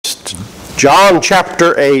John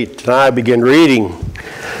chapter 8, and I begin reading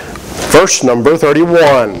verse number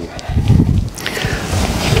 31.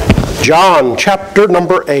 John chapter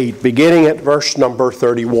number 8, beginning at verse number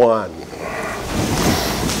 31.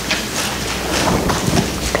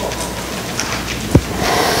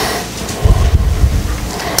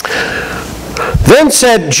 Then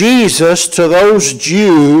said Jesus to those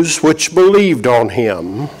Jews which believed on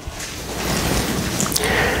him,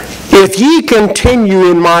 If ye continue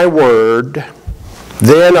in my word,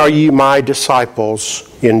 then are ye my disciples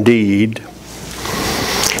indeed.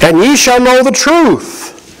 And ye shall know the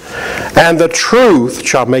truth, and the truth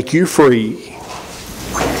shall make you free.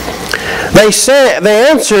 They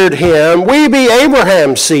answered him, We be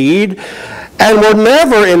Abraham's seed, and were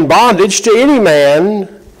never in bondage to any man.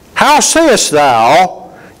 How sayest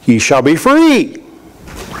thou, ye shall be free?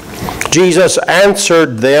 Jesus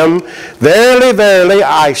answered them, Verily, verily,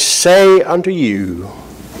 I say unto you,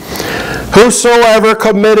 Whosoever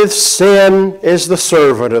committeth sin is the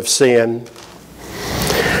servant of sin.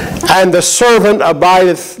 And the servant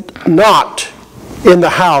abideth not in the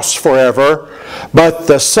house forever, but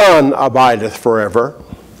the Son abideth forever.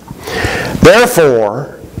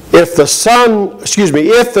 Therefore, if the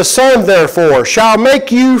Son therefore shall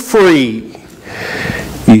make you free,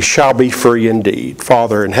 ye shall be free indeed.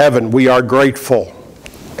 Father in heaven, we are grateful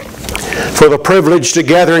for the privilege to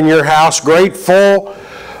gather in your house, grateful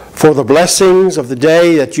for the blessings of the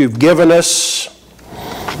day that you've given us.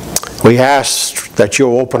 We ask that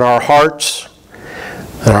you'll open our hearts,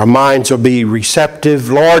 that our minds will be receptive,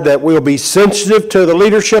 Lord, that we'll be sensitive to the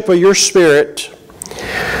leadership of your Spirit,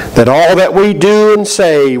 that all that we do and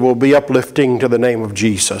say will be uplifting to the name of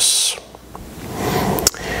Jesus.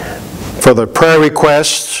 For the prayer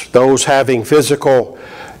requests, those having physical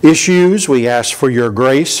issues, we ask for your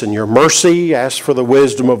grace and your mercy, ask for the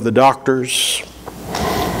wisdom of the doctors.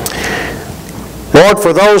 Lord,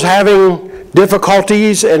 for those having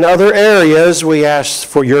difficulties in other areas, we ask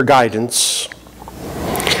for your guidance.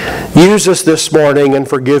 Use us this morning and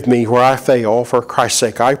forgive me where I fail. For Christ's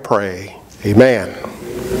sake I pray. Amen.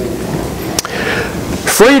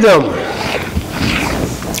 Freedom,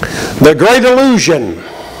 the great illusion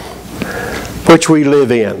which we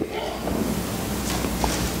live in.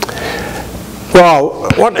 Well,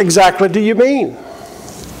 what exactly do you mean?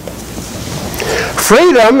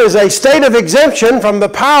 Freedom is a state of exemption from the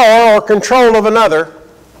power or control of another.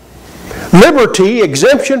 Liberty,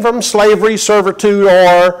 exemption from slavery, servitude,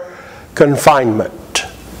 or confinement.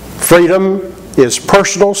 Freedom is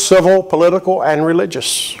personal, civil, political, and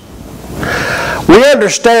religious. We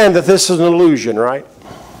understand that this is an illusion, right?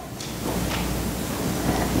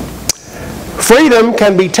 Freedom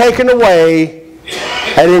can be taken away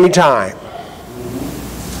at any time.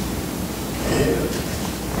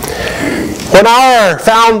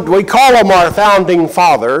 When we call them our founding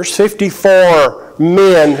fathers, 54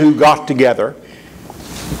 men who got together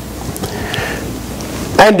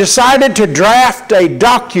and decided to draft a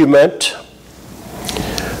document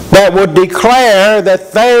that would declare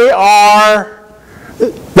that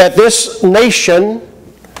that this nation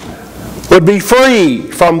would be free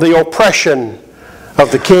from the oppression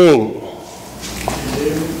of the king.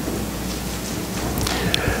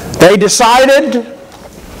 They decided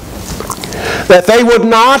that they would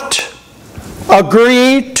not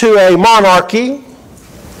agree to a monarchy,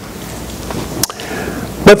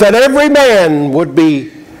 but that every man would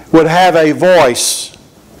have a voice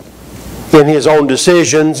in his own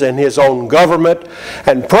decisions and his own government.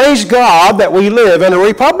 And praise God that we live in a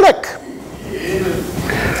republic.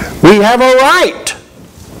 We have a right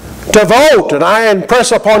to vote, and I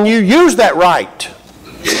impress upon you, use that right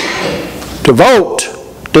to vote,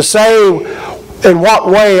 to say in what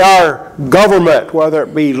way our government, whether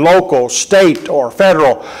it be local, state, or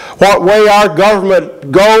federal, what way our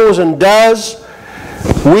government goes and does.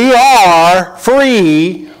 We are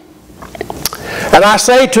free. And I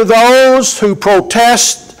say to those who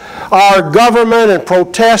protest our government and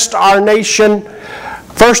protest our nation,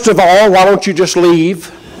 first of all, why don't you just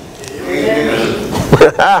leave?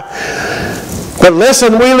 But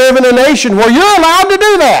listen, we live in a nation where you're allowed to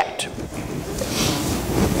do that.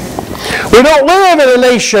 We don't live in a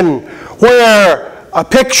nation where a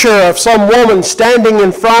picture of some woman standing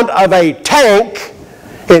in front of a tank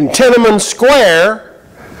in Tiananmen Square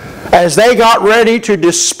as they got ready to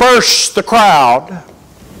disperse the crowd.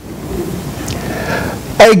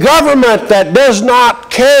 A government that does not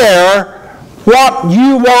care what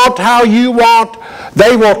you want, how you want.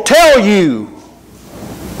 They will tell you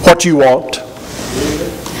what you want.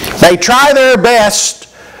 They try their best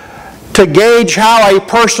to gauge how a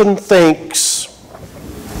person thinks.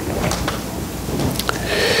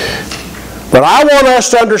 But I want us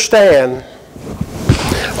to understand,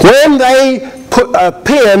 when they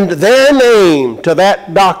pinned their name to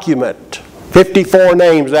that document, 54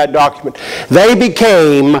 names, that document, they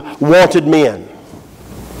became wanted men.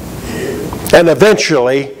 And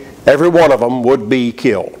eventually, every one of them would be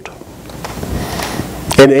killed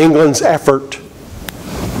in England's effort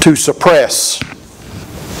to suppress.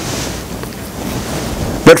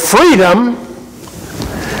 But freedom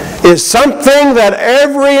is something that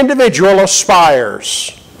every individual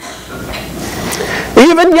aspires.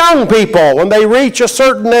 Even young people, when they reach a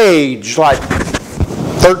certain age, like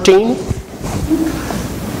 13,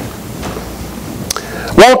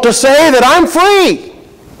 want to say that I'm free.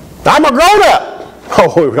 I'm a grown-up.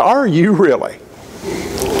 Oh, are you really?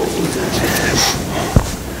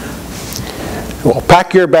 Well,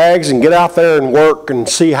 pack your bags and get out there and work and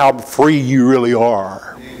see how free you really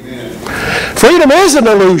are. Amen. Freedom is an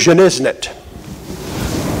illusion, isn't it?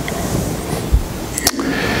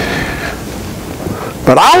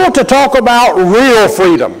 But I want to talk about real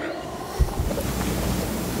freedom.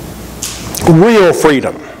 Real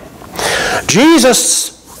freedom. Jesus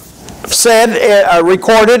said,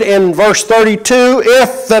 recorded in verse 32,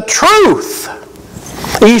 if the truth,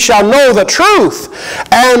 ye shall know the truth,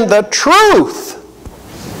 and the truth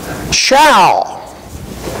shall,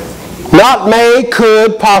 not may,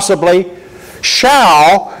 could, possibly,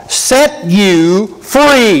 shall set you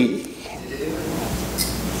free.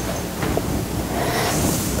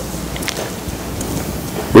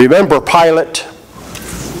 Remember Pilate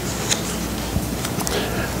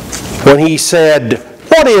when he said,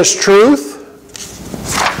 what is truth?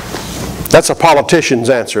 That's a politician's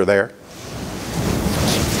answer there.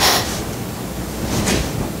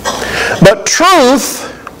 But truth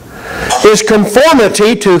is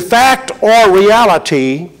conformity to fact or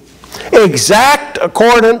reality, exact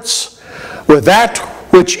accordance with that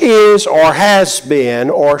which is or has been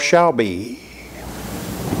or shall be.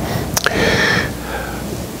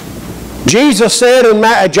 Jesus said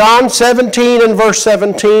in John 17 and verse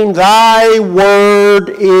 17, thy word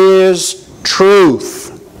is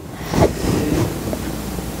truth.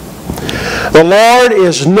 The Lord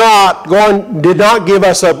did not give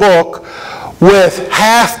us a book with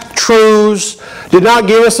half-truths, did not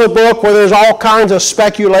give us a book where there's all kinds of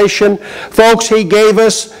speculation. Folks, He gave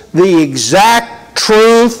us the exact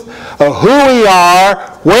truth of who we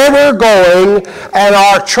are, where we're going, and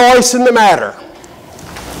our choice in the matter.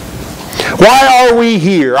 Why are we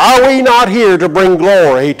here? Are we not here to bring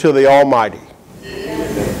glory to the Almighty?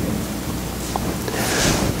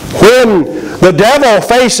 When the devil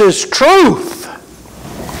faces truth,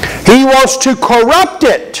 he wants to corrupt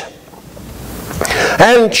it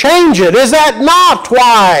and change it. Is that not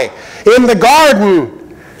why in the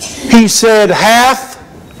garden he said, hath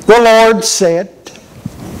the Lord said?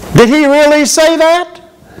 Did he really say that?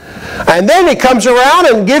 And then he comes around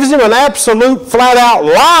and gives him an absolute flat-out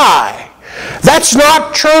lie. That's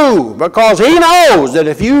not true, because he knows that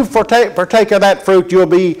if you partake of that fruit, you'll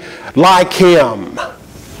be like him.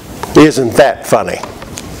 Isn't that funny?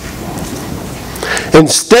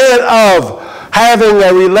 Instead of having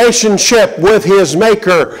a relationship with his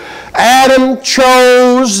Maker, Adam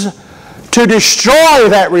chose to destroy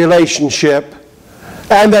that relationship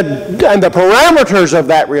and the parameters of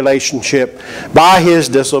that relationship by his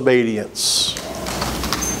disobedience.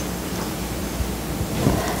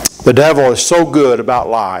 The devil is so good about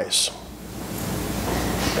lies.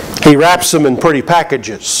 He wraps them in pretty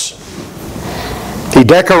packages. He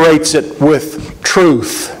decorates it with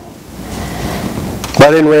truth.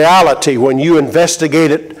 But in reality, when you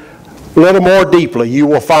investigate it a little more deeply, you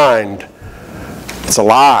will find it's a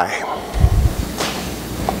lie.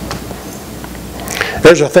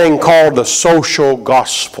 There's a thing called the social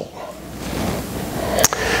gospel.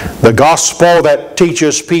 The gospel that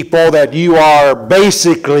teaches people that you are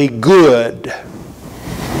basically good.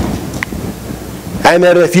 And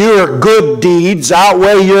that if your good deeds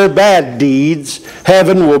outweigh your bad deeds,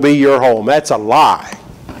 heaven will be your home. That's a lie.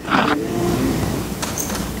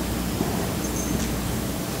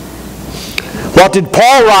 What did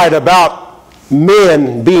Paul write about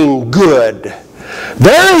men being good?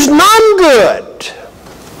 There is none good.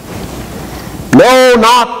 No,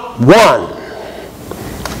 not one.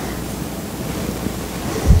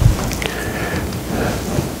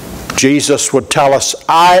 Jesus would tell us,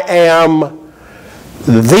 I am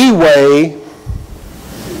the way,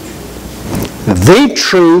 the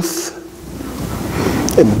truth,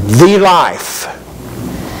 the life.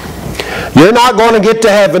 You're not going to get to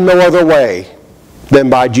heaven no other way than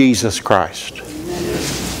by Jesus Christ.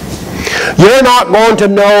 You're not going to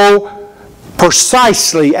know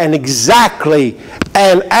precisely and exactly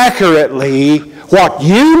and accurately what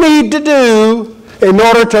you need to do in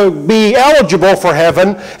order to be eligible for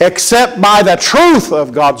heaven, except by the truth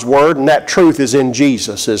of God's Word, and that truth is in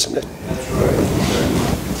Jesus, isn't it? That's right.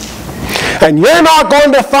 And you're not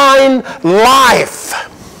going to find life,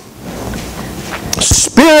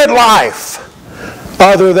 spirit life,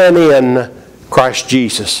 other than in Christ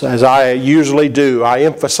Jesus. As I usually do, I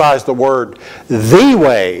emphasize the word the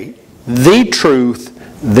way, the truth,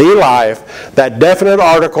 the life, that definite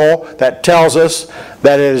article that tells us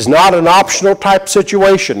that it is not an optional type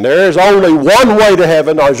situation. There is only one way to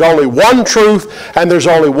heaven, there's only one truth, and there's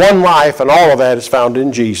only one life, and all of that is found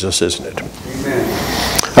in Jesus, isn't it? Amen.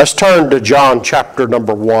 Let's turn to John chapter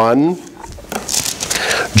number 1.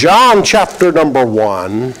 John chapter number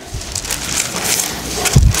 1.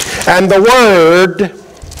 And the Word,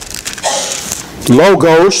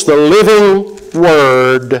 Logos, the living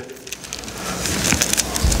Word,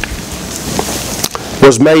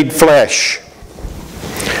 was made flesh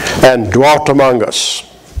and dwelt among us.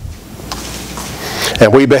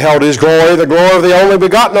 And we beheld His glory, the glory of the only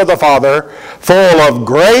begotten of the Father, full of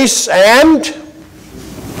grace and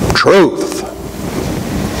truth.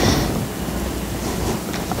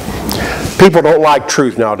 People don't like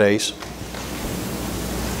truth nowadays.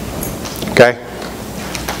 Okay?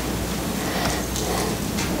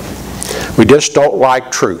 We just don't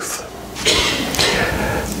like truth.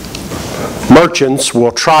 Merchants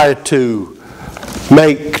will try to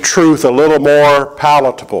make truth a little more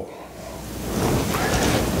palatable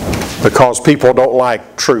because people don't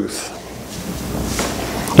like truth.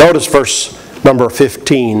 Notice verse number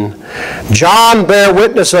 15. John bare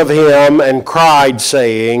witness of him and cried,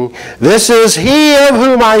 saying, This is he of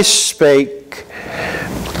whom I spake.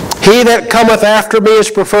 He that cometh after me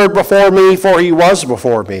is preferred before me, for he was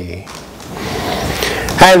before me.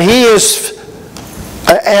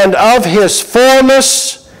 And of his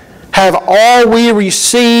fullness have all we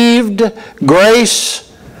received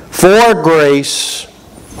grace for grace.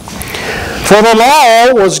 For the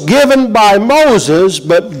law was given by Moses,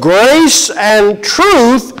 but grace and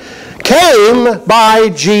truth came by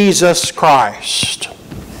Jesus Christ.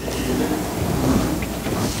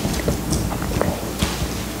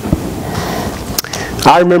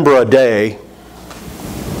 I remember a day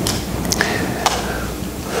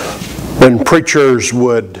when preachers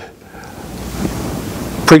would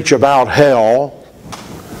preach about hell,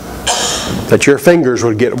 that your fingers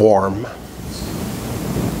would get warm.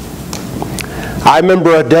 I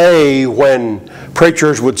remember a day when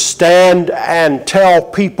preachers would stand and tell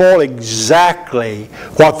people exactly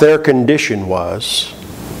what their condition was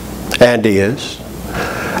and is,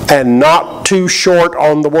 and not too short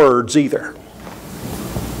on the words either.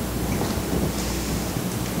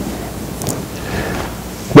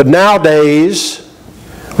 But nowadays,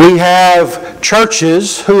 we have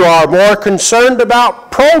churches who are more concerned about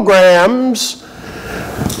programs,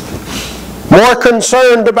 more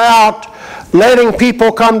concerned about letting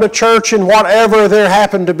people come to church in whatever they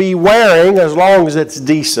happen to be wearing, as long as it's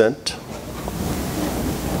decent.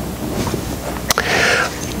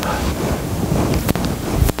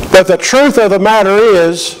 But the truth of the matter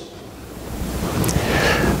is,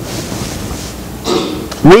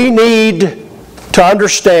 we need to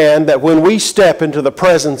understand that when we step into the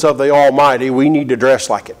presence of the Almighty, we need to dress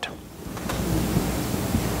like it.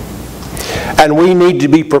 And we need to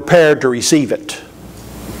be prepared to receive it.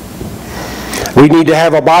 We need to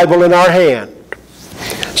have a Bible in our hand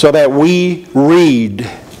so that we read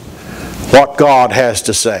what God has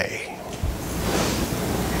to say.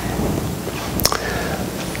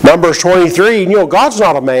 Numbers 23, God's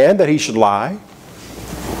not a man that He should lie.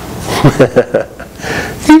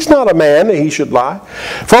 He's not a man that He should lie.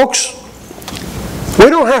 Folks, we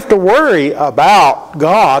don't have to worry about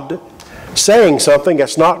God saying something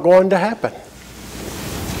that's not going to happen.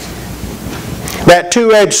 That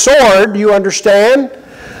two-edged sword, you understand,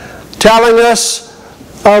 telling us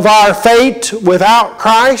of our fate without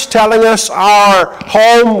Christ, telling us our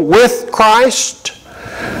home with Christ.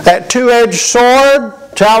 That two-edged sword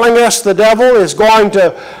telling us the devil is going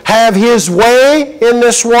to have his way in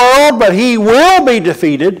this world, but he will be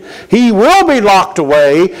defeated, he will be locked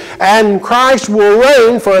away, and Christ will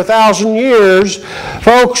reign for 1,000 years.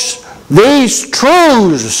 Folks, these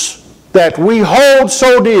truths that we hold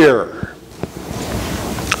so dear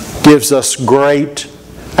gives us great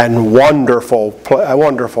and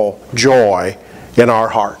wonderful joy in our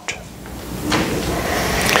heart.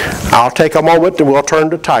 I'll take a moment and we'll turn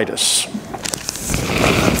to Titus.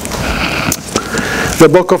 The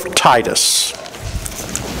book of Titus.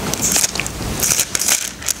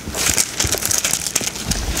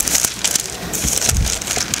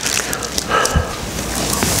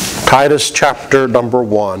 Titus chapter number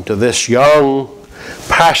 1, to this young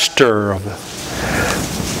pastor in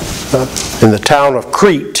the town of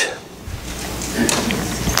Crete.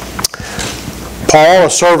 Paul, a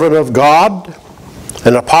servant of God,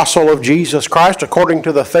 an apostle of Jesus Christ, according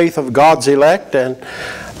to the faith of God's elect, and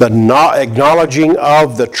the acknowledging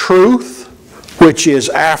of the truth, which is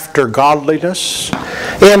after godliness,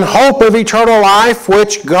 in hope of eternal life,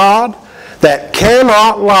 which God, that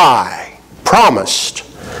cannot lie, promised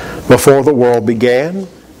before the world began,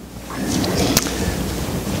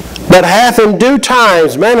 but hath in due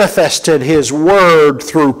times manifested his word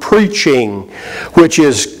through preaching, which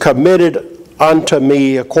is committed unto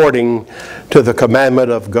me according to the commandment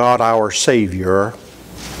of God our Savior.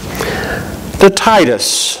 To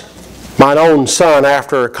Titus, mine own son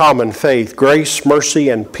after a common faith, grace, mercy,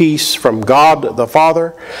 and peace from God the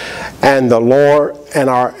Father and the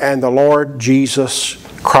Lord Jesus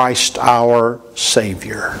Christ our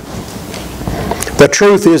Savior. The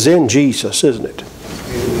truth is in Jesus, isn't it?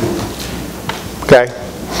 Okay.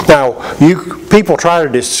 Now, people try to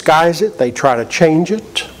disguise it. They try to change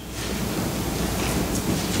it.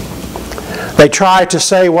 They try to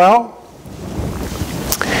say, well,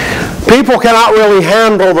 people cannot really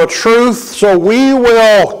handle the truth, so we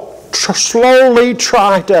will slowly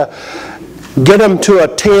try to get them to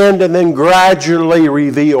attend and then gradually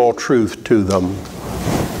reveal truth to them.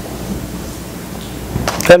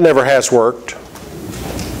 That never has worked.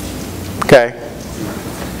 Okay?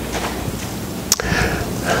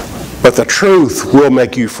 But the truth will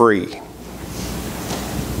make you free.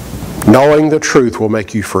 Knowing the truth will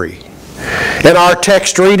make you free. In our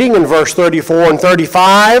text reading in verse 34 and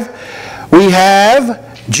 35, we have,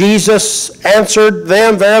 Jesus answered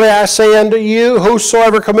them, Verily I say unto you,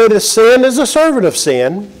 whosoever committeth sin is a servant of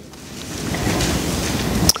sin.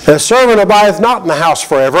 And the servant abideth not in the house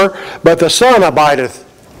forever, but the Son abideth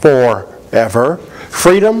forever.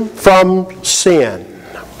 Freedom from sin.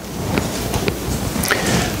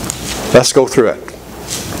 Let's go through it.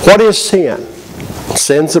 What is sin?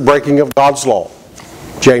 Sin's the breaking of God's law.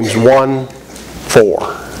 James 1:4.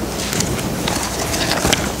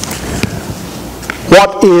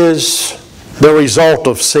 What is the result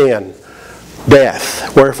of sin?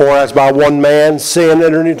 Death. Wherefore, as by one man sin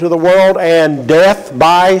entered into the world, and death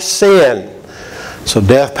by sin. So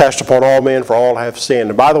death passed upon all men, for all have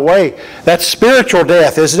sinned. And by the way, that's spiritual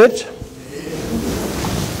death, isn't it?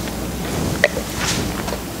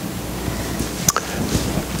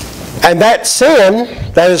 And that sin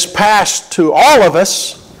that is passed to all of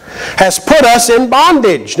us has put us in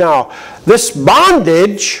bondage. Now, this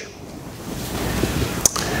bondage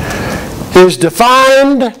is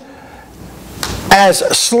defined as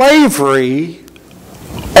slavery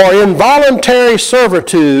or involuntary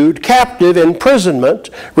servitude, captive imprisonment,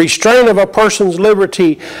 restraint of a person's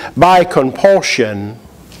liberty by compulsion.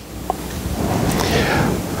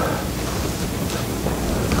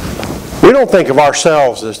 We don't think of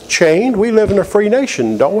ourselves as chained. We live in a free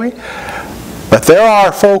nation, don't we? But there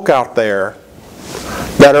are folk out there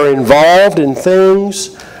that are involved in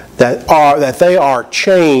things that they are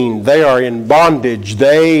chained, they are in bondage,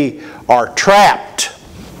 they are trapped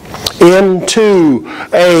into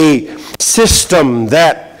a system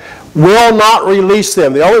that will not release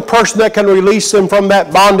them. The only person that can release them from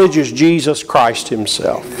that bondage is Jesus Christ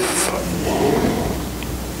Himself.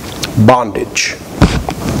 Bondage.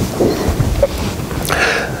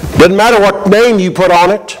 Doesn't matter what name you put on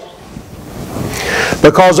it,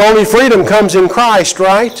 because only freedom comes in Christ,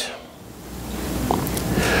 right?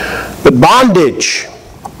 But bondage.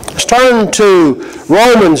 Let's turn to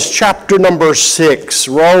Romans chapter number 6.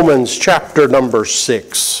 Romans chapter number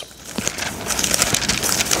 6.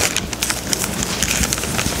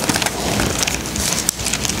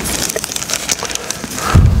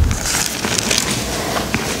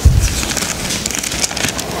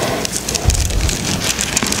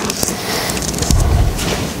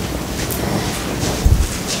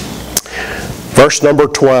 Verse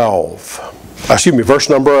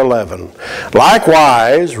number 11.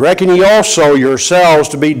 Likewise, reckon ye also yourselves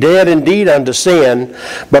to be dead indeed unto sin,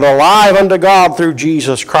 but alive unto God through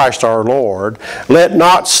Jesus Christ our Lord. Let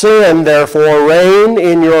not sin therefore reign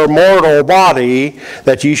in your mortal body,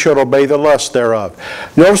 that ye should obey the lust thereof.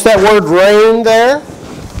 Notice that word reign there?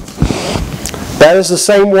 That is the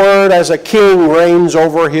same word as a king reigns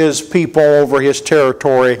over his people, over his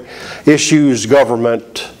territory, issues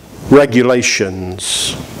government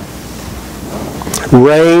regulations.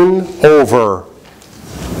 Reign over,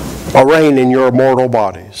 or reign in your mortal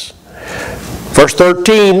bodies. Verse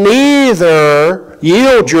 13, neither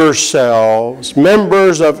yield yourselves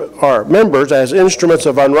members as instruments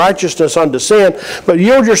of unrighteousness unto sin, but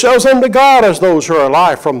yield yourselves unto God as those who are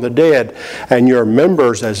alive from the dead, and your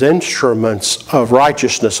members as instruments of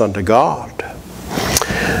righteousness unto God.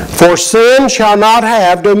 For sin shall not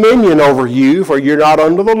have dominion over you, for you're not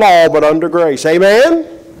under the law, but under grace. Amen?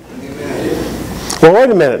 Amen. Well, wait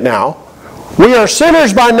a minute now. We are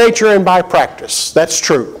sinners by nature and by practice. That's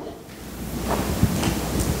true.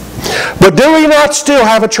 But do we not still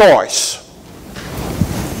have a choice?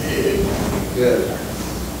 Good.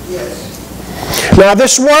 Yes. Now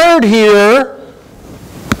this word here,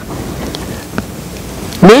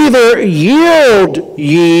 neither yield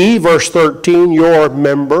ye, verse 13, your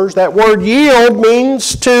members. That word yield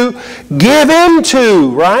means to give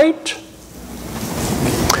into, right?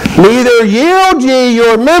 Neither yield ye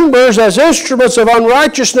your members as instruments of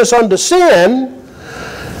unrighteousness unto sin,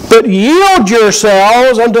 but yield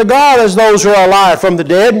yourselves unto God as those who are alive from the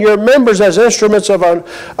dead, and your members as instruments of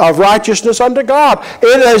righteousness unto God.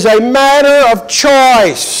 It is a matter of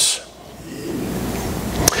choice.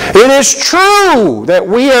 It is true that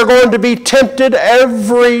we are going to be tempted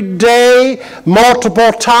every day,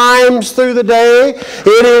 multiple times through the day.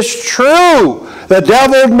 It is true. The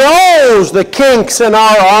devil knows the kinks in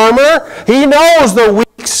our armor. He knows the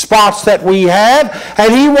weak spots that we have,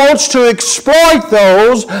 and he wants to exploit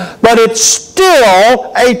those, but it's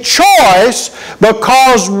still a choice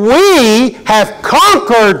because we have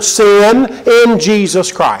conquered sin in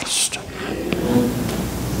Jesus Christ.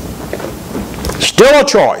 Still a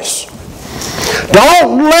choice.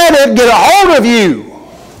 Don't let it get a hold of you.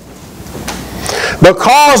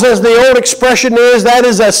 Because, as the old expression is, that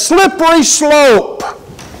is a slippery slope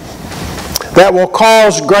that will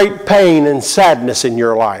cause great pain and sadness in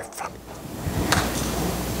your life.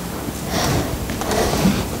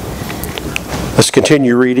 Let's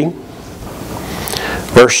continue reading.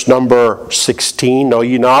 Verse number 16, know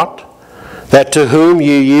ye not that to whom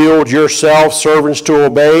ye yield yourselves servants to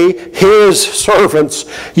obey, his servants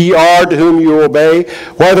ye are to whom you obey,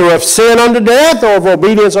 whether of sin unto death or of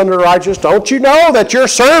obedience unto righteousness. Don't you know that you're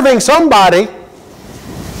serving somebody?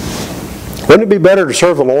 Wouldn't it be better to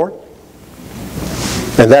serve the Lord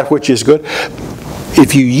and that which is good?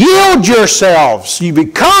 If you yield yourselves, you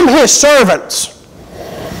become his servants.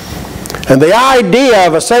 And the idea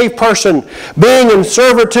of a saved person being in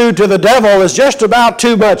servitude to the devil is just about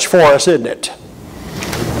too much for us, isn't it?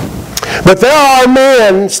 But there are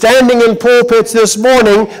men standing in pulpits this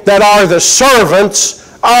morning that are the servants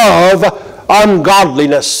of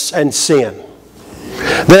ungodliness and sin.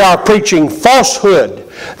 They are preaching falsehood.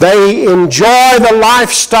 They enjoy the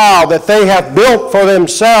lifestyle that they have built for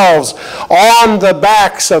themselves on the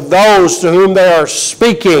backs of those to whom they are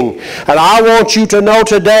speaking. And I want you to know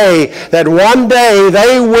today that one day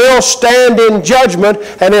they will stand in judgment,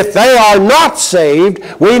 and if they are not saved,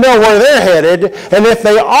 we know where they're headed, and if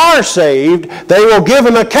they are saved, they will give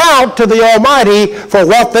an account to the Almighty for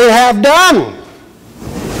what they have done.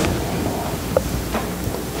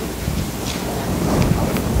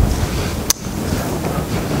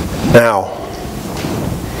 Now,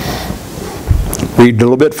 read a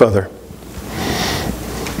little bit further.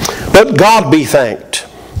 But God be thanked,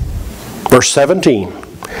 verse 17,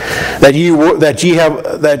 that ye were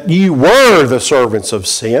the servants of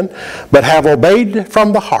sin, but have obeyed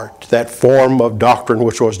from the heart that form of doctrine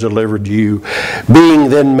which was delivered to you, being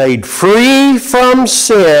then made free from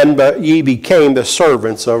sin, but ye became the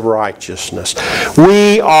servants of righteousness.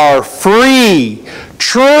 We are free.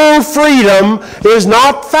 True freedom is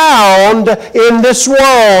not found in this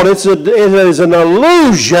world. It is an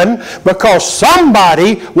illusion because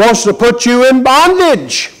somebody wants to put you in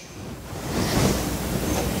bondage.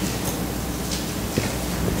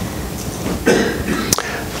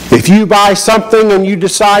 If you buy something and you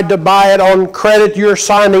decide to buy it on credit, you're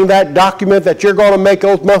signing that document that you're going to make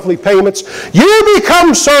those monthly payments. You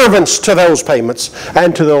become servants to those payments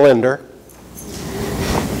and to the lender.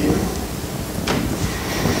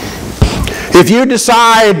 If you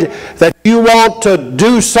decide that you want to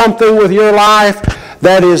do something with your life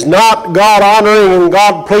that is not God-honoring and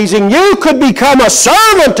God-pleasing, you could become a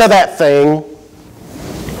servant to that thing.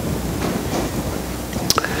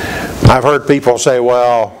 I've heard people say,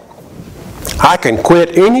 well, I can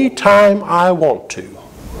quit any time I want to.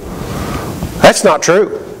 That's not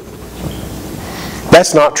true.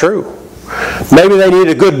 That's not true. Maybe they need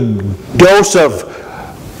a good dose of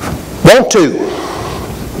want to.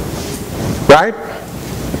 Right?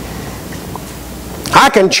 I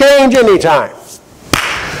can change anytime.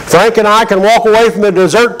 Frank and I can walk away from the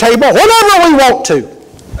dessert table whenever we want to.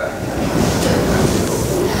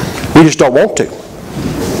 You just don't want to.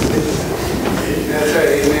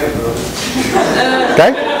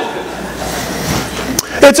 Okay?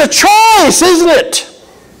 It's a choice, isn't it?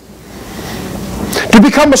 To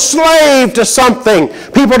become a slave to something.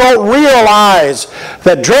 People don't realize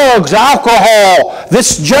that drugs, alcohol,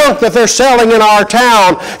 this junk that they're selling in our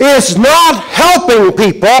town is not helping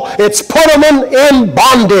people. It's putting them in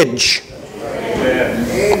bondage.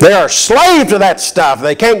 Amen. They are slaves to that stuff.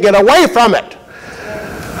 They can't get away from it.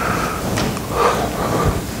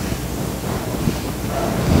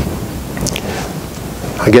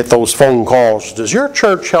 I get those phone calls. Does your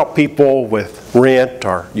church help people with rent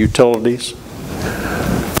or utilities?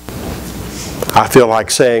 I feel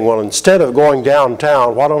like saying, well, instead of going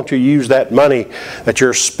downtown, why don't you use that money that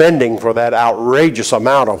you're spending for that outrageous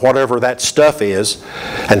amount of whatever that stuff is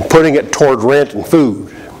and putting it toward rent and food?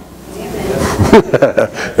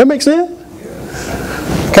 That makes sense?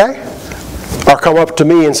 Okay? Or come up to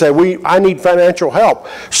me and say, I need financial help.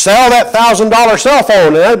 Sell that $1,000 cell phone,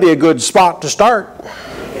 and that'd be a good spot to start.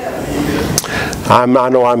 I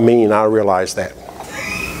know I'm mean, I realize that.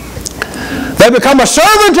 They become a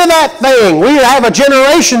servant to that thing. We have a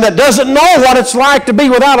generation that doesn't know what it's like to be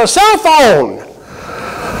without a cell phone.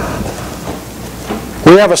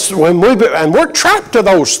 And we're trapped to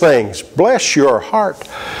those things. Bless your heart.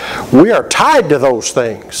 We are tied to those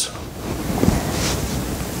things.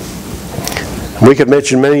 We could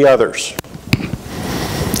mention many others.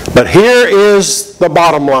 But here is the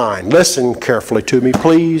bottom line. Listen carefully to me,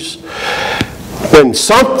 please. When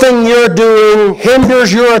something you're doing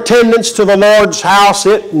hinders your attendance to the Lord's house,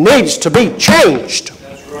 it needs to be changed.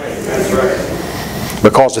 That's right. That's right.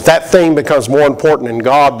 Because if that thing becomes more important than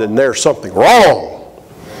God, then there's something wrong.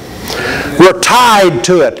 We're tied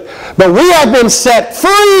to it. But we have been set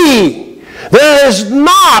free. There is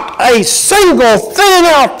not a single thing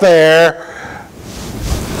out there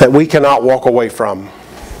that we cannot walk away from.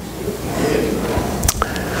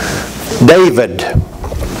 David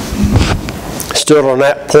stood on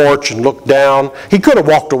that porch and looked down. He could have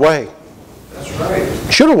walked away. That's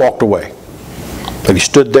right. Should have walked away. But he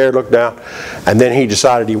stood there, looked down, and then he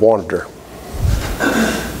decided he wanted her.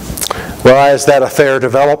 Well, as that affair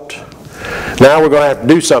developed, now we're going to have to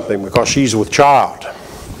do something because she's with child.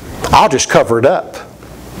 I'll just cover it up.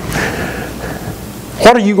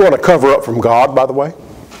 What are you going to cover up from God, by the way?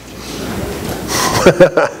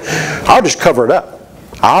 I'll just cover it up.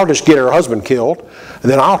 I'll just get her husband killed,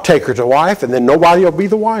 and then I'll take her to wife, and then nobody will be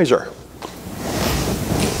the wiser.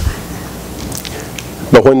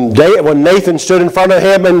 But when Nathan stood in front of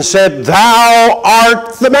him and said, "Thou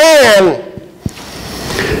art the man.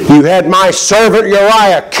 You had my servant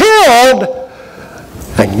Uriah killed,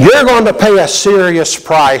 and you're going to pay a serious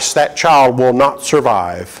price. That child will not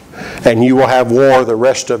survive, and you will have war the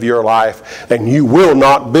rest of your life, and you will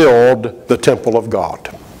not build the temple of God."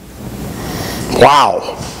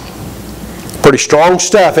 Wow. Pretty strong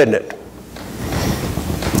stuff, isn't it?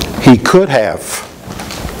 He could have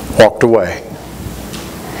walked away.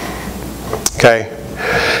 Okay?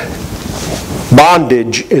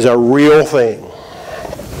 Bondage is a real thing.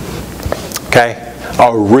 Okay?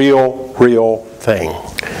 A real thing.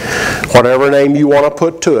 Whatever name you want to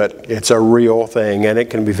put to it, it's a real thing, and it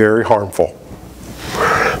can be very harmful.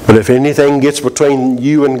 But if anything gets between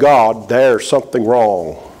you and God, there's something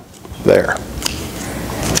wrong there.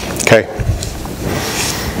 Okay?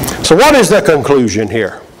 So what is the conclusion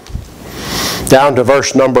here? Down to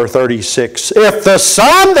verse number 36. If the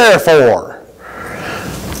Son, therefore,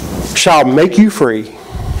 shall make you free,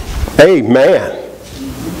 amen,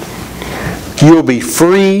 you'll be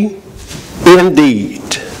free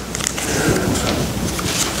indeed.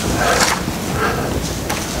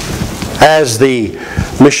 As the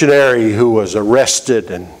missionary who was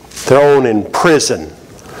arrested and thrown in prison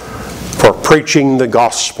for preaching the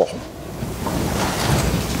gospel,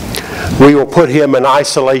 we will put him in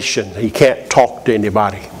isolation. He can't talk to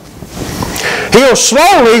anybody. He'll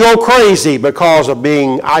slowly go crazy because of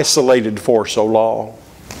being isolated for so long.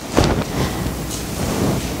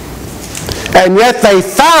 And yet they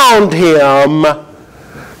found him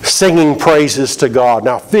singing praises to God.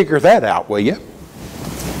 Now figure that out, will you?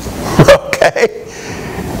 Okay?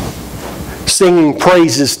 Singing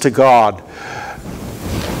praises to God.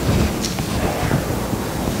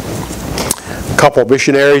 A couple of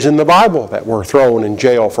missionaries in the Bible that were thrown in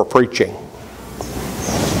jail for preaching.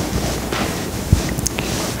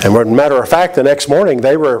 And as a matter of fact, the next morning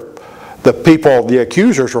the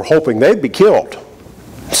accusers were hoping they'd be killed.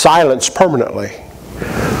 Silenced permanently.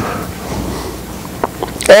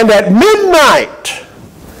 And at midnight,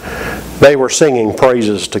 they were singing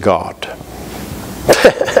praises to God.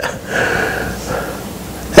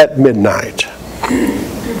 At at midnight.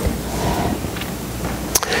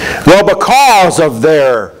 Well, because of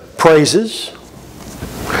their praises,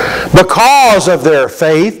 because of their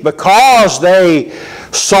faith, because they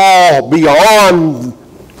saw beyond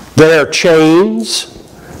their chains,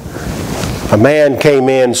 a man came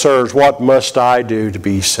in, "Sirs, what must I do to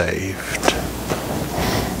be saved?"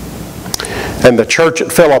 And the church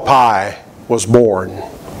at Philippi was born.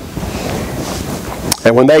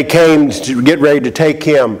 And when they came to get ready to take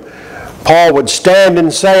him, Paul would stand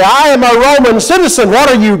and say, "I am a Roman citizen. What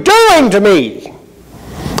are you doing to me?"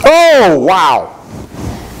 Oh, wow.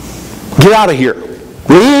 Get out of here.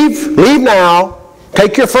 Leave now.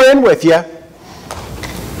 Take your friend with you.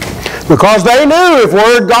 Because they knew if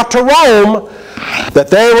word got to Rome that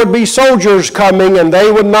there would be soldiers coming and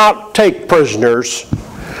they would not take prisoners.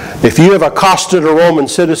 If you have accosted a Roman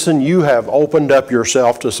citizen, you have opened up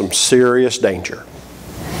yourself to some serious danger.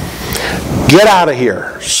 Get out of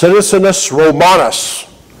here. Citizenus Romanus.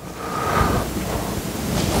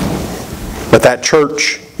 But that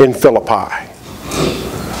church in Philippi,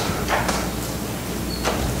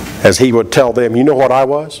 as he would tell them, you know what I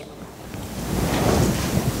was?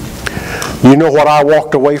 You know what I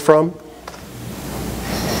walked away from?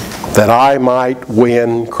 That I might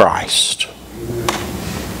win Christ.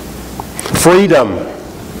 Freedom.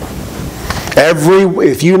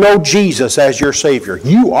 If you know Jesus as your Savior,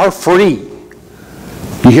 you are free.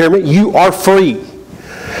 You hear me? You are free.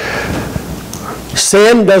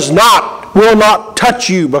 Sin will not touch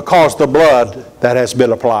you because the blood that has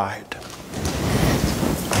been applied.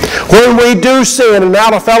 When we do sin and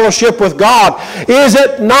out of fellowship with God, is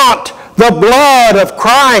it not the blood of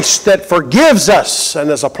Christ that forgives us and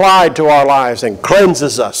is applied to our lives and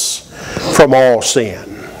cleanses us from all sin?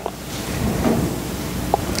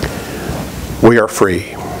 We are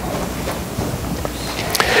free.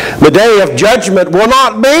 The day of judgment will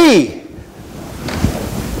not be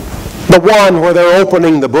the one where they're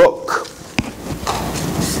opening the book.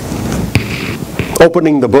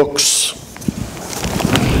 Opening the books.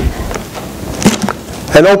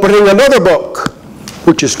 And opening another book,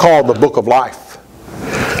 which is called the Book of Life.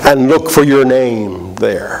 And look for your name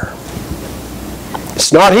there.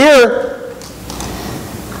 It's not here.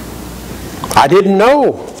 I didn't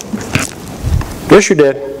know. Yes, you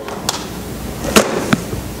did.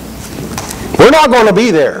 We're not going to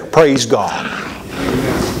be there, praise God.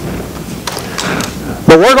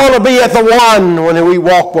 But we're going to be at the one when we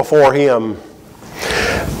walk before Him.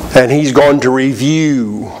 And He's going to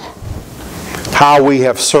review how we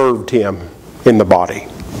have served Him in the body.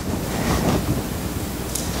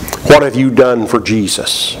 What have you done for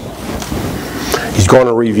Jesus? He's going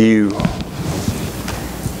to review.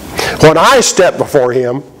 When I step before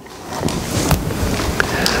Him,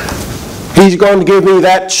 He's going to give me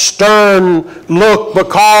that stern look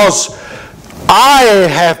because I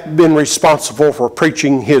have been responsible for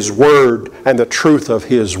preaching His Word and the truth of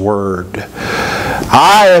His Word.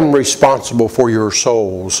 I am responsible for your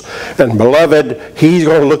souls. And beloved, He's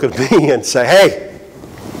going to look at me and say, hey,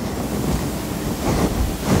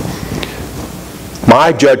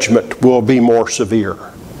 my judgment will be more severe.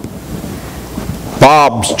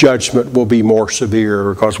 Bob's judgment will be more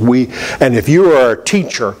severe because and if you are a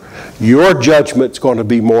teacher, your judgment's going to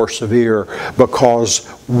be more severe because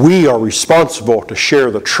we are responsible to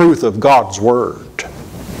share the truth of God's Word.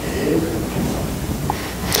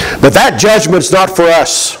 But that judgment's not for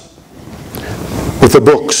us with the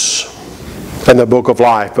books and the book of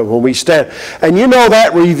life. But when we stand, and you know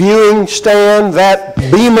that reviewing stand, that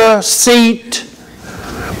bema seat,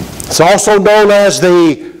 it's also known as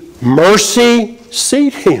the mercy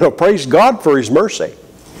seat. Praise God for His mercy.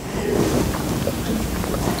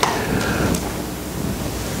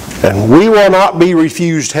 And we will not be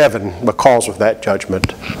refused heaven because of that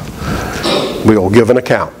judgment. We will give an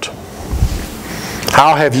account.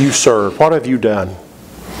 How have you served? What have you done?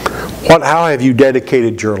 How have you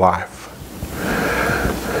dedicated your life?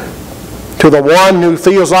 To the one who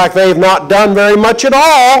feels like they've not done very much at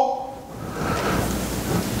all,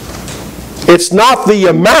 it's not the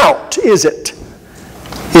amount, is it?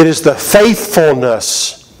 It is the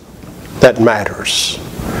faithfulness that matters.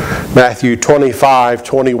 Matthew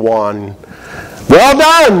 25:21. Well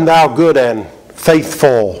done, thou good and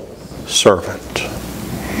faithful servant.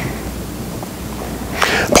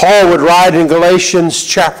 Paul would write in Galatians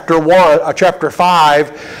chapter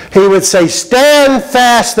 5, he would say, stand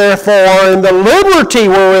fast therefore in the liberty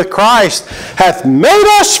wherewith Christ hath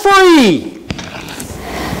made us free.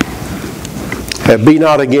 And be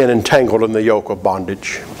not again entangled in the yoke of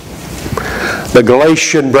bondage. The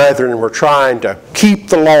Galatian brethren were trying to keep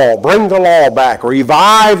the law, bring the law back,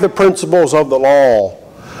 revive the principles of the law.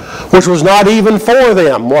 which was not even for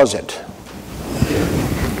them, was it?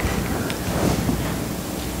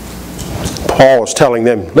 Paul is telling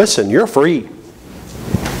them, listen, you're free.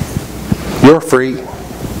 You're free.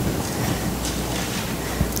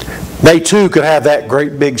 They too could have that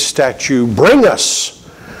great big statue. Bring us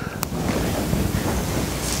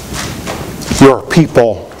your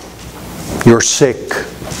people, your sick.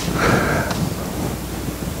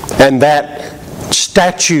 And that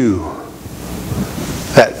statue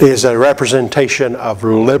that is a representation of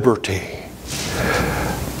liberty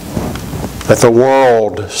that the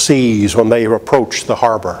world sees when they approach the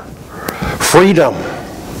harbor. Freedom.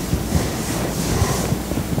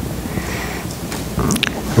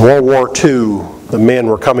 In World War II, the men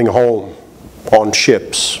were coming home on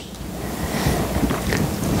ships.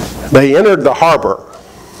 They entered the harbor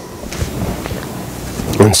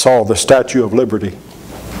and saw the Statue of Liberty.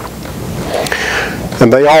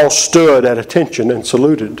 And they all stood at attention and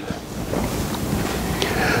saluted.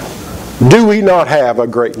 Do we not have a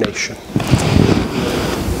great nation?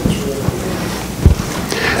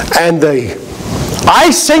 And the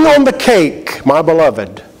icing on the cake, my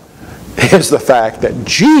beloved, is the fact that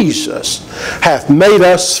Jesus hath made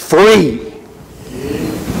us free.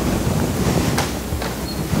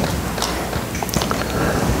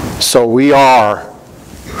 So we are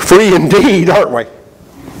free indeed, aren't we?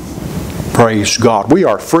 Praise God. We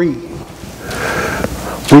are free.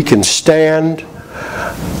 We can stand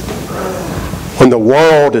when the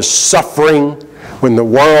world is suffering, when the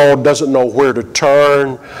world doesn't know where to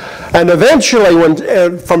turn. And eventually,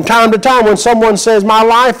 from time to time, when someone says, my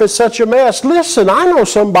life is such a mess, listen, I know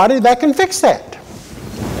somebody that can fix that.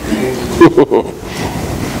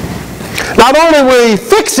 Not only will He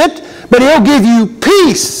fix it, but He'll give you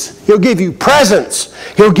peace. He'll give you presence.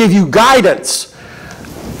 He'll give you guidance.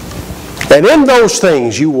 And in those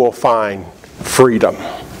things, you will find freedom.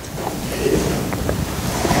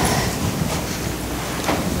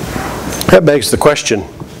 That begs the question,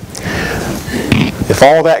 if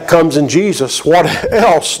all that comes in Jesus, what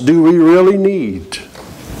else do we really need?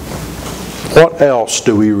 What else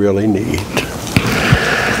do we really need?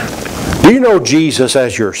 Do you know Jesus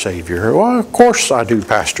as your Savior? Well, of course I do,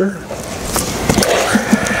 Pastor.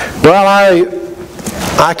 Well,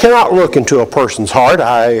 I cannot look into a person's heart.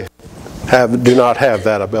 I do not have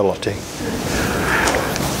that ability.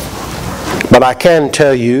 But I can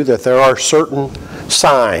tell you that there are certain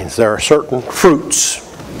signs, there are certain fruits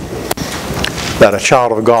that a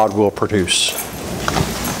child of God will produce.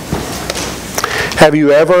 Have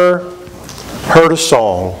you ever heard a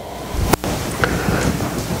song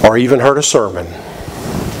or even heard a sermon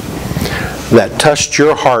that touched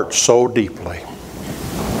your heart so deeply?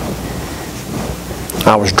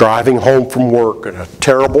 I was driving home from work on a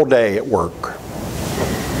terrible day at work.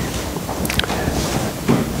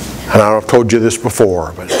 And I've told you this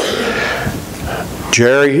before, but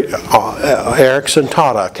Jerry Erickson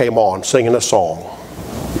Tata came on singing a song.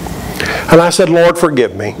 And I said, Lord,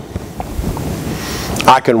 forgive me.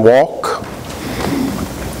 I can walk.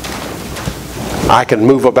 I can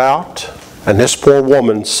move about. And this poor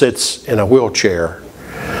woman sits in a wheelchair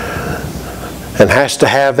and has to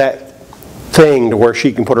have that thing to where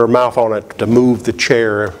she can put her mouth on it to move the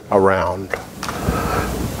chair around.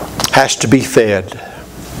 Has to be fed.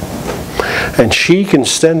 And she can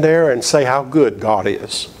stand there and say how good God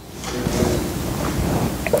is.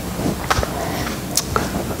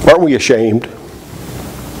 Aren't we ashamed?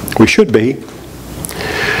 We should be.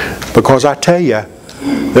 Because I tell you,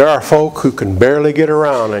 there are folk who can barely get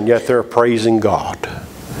around and yet they're praising God.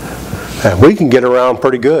 And we can get around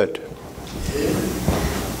pretty good.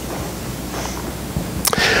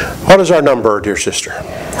 What is our number, dear sister?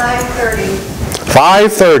 5:30.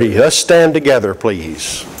 5:30. Let's stand together,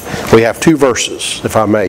 please. We have two verses, if I may.